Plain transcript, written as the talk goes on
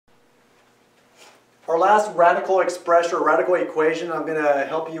Our last radical expression or radical equation I'm going to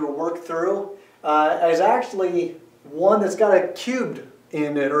help you work through is actually one that's got a cubed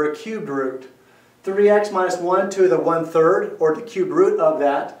in it, or a cubed root. 3x minus 1 to the 1/3, or the cubed root of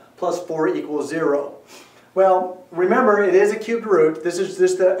that, plus 4 equals 0. Well, remember, it is a cubed root. This is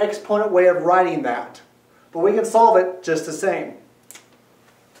just the exponent way of writing that. But we can solve it just the same.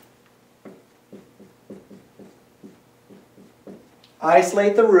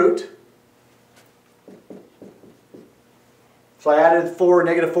 Isolate the root. So I added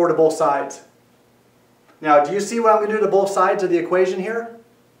negative 4 to both sides. Now, do you see what I'm going to do to both sides of the equation here?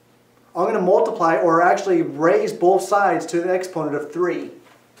 I'm going to multiply, or actually raise both sides to the exponent of 3.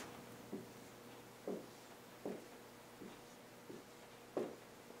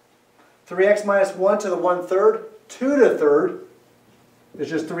 (3x minus 1 to the 1/3, 2 to the 3rd is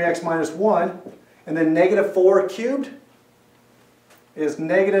just 3x minus 1. And then negative 4 cubed is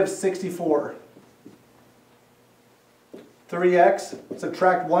negative 64. 3x,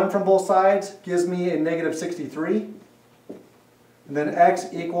 subtract 1 from both sides, gives me a negative 63. And then x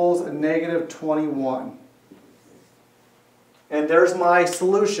equals a negative 21. And there's my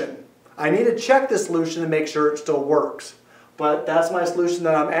solution. I need to check the solution to make sure it still works. But that's my solution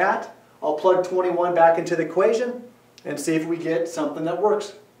that I'm at. I'll plug 21 back into the equation and see if we get something that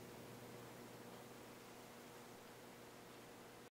works.